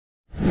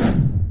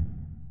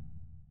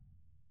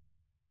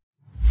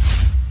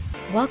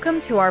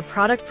Welcome to our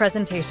product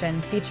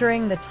presentation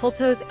featuring the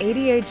Tooltos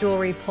ADA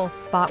Jewelry Pulse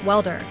Spot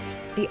Welder,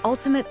 the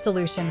ultimate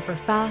solution for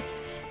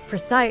fast,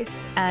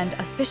 precise, and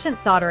efficient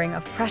soldering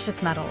of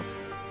precious metals,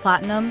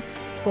 platinum,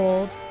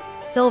 gold,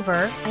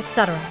 silver,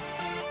 etc.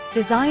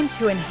 Designed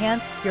to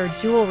enhance your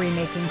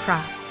jewelry-making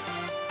craft.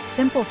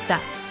 Simple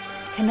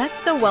steps.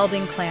 Connect the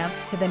welding clamp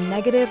to the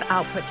negative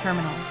output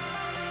terminal.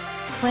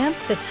 Clamp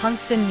the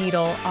tungsten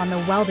needle on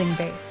the welding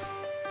base.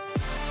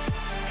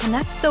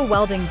 Connect the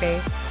welding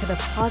base to the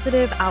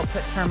positive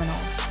output terminal.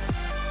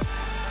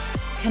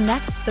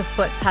 Connect the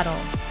foot pedal.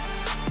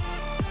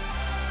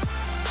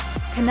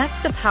 Connect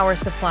the power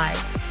supply.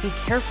 Be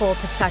careful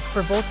to check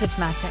for voltage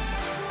matching.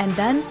 And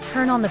then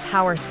turn on the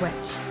power switch.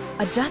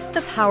 Adjust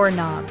the power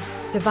knob,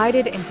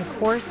 divided into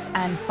coarse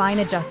and fine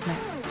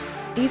adjustments.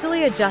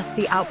 Easily adjust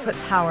the output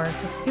power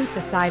to suit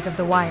the size of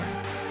the wire.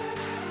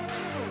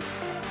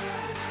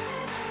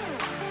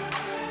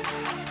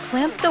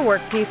 Clamp the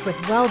workpiece with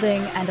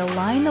welding and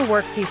align the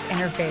workpiece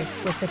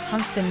interface with the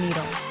tungsten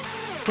needle.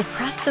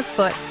 Depress the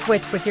foot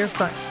switch with your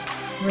foot.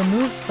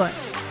 Remove foot.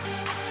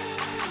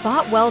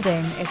 Spot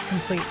welding is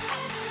complete.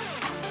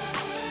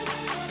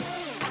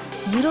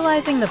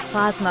 Utilizing the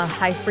plasma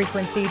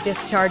high-frequency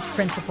discharge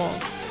principle,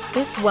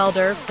 this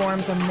welder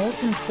forms a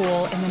molten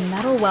pool in the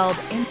metal weld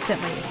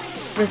instantly,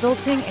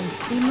 resulting in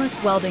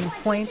seamless welding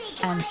points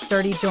and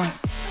sturdy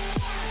joints.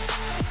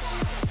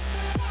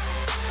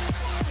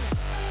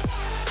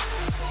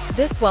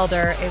 This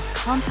welder is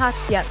compact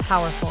yet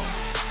powerful.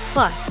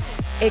 Plus,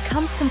 it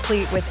comes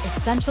complete with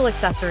essential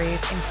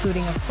accessories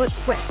including a foot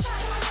switch,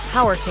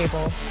 power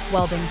cable,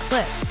 welding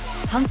clip,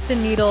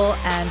 tungsten needle,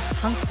 and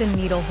tungsten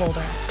needle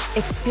holder.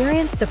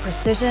 Experience the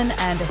precision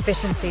and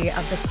efficiency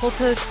of the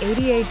Tooltos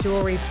ADA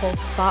Jewelry Pulse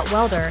Spot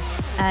Welder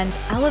and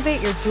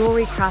elevate your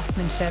jewelry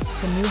craftsmanship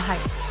to new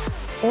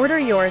heights. Order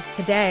yours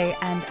today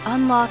and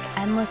unlock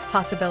endless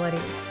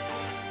possibilities.